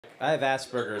I have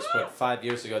Asperger's, but 5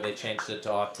 years ago they changed it to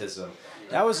autism.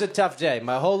 That was a tough day.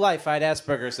 My whole life I had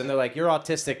Asperger's, and they're like, "You're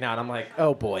autistic now," and I'm like,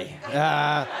 "Oh boy, is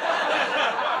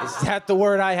that the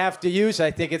word I have to use?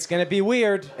 I think it's gonna be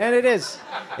weird," and it is.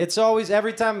 It's always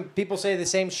every time people say the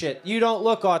same shit. "You don't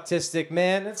look autistic,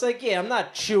 man." It's like, yeah, I'm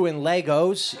not chewing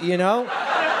Legos, you know.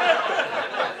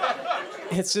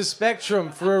 It's a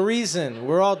spectrum for a reason.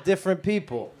 We're all different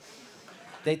people.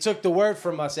 They took the word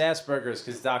from us, Asperger's,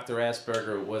 because Dr.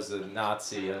 Asperger was a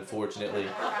Nazi, unfortunately.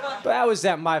 But how is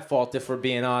that my fault, if we're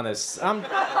being honest? I'm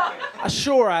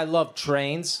sure I love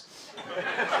trains.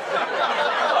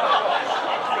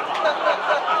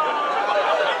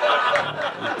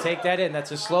 Take that in. That's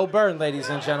a slow burn, ladies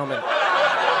and gentlemen.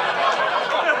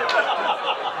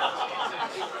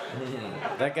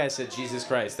 That guy said Jesus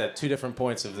Christ at 2 different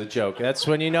points of the joke. That's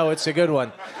when you know it's a good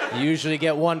one. You usually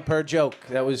get 1 per joke.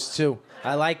 That was 2.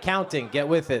 I like counting. Get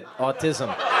with it.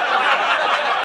 Autism.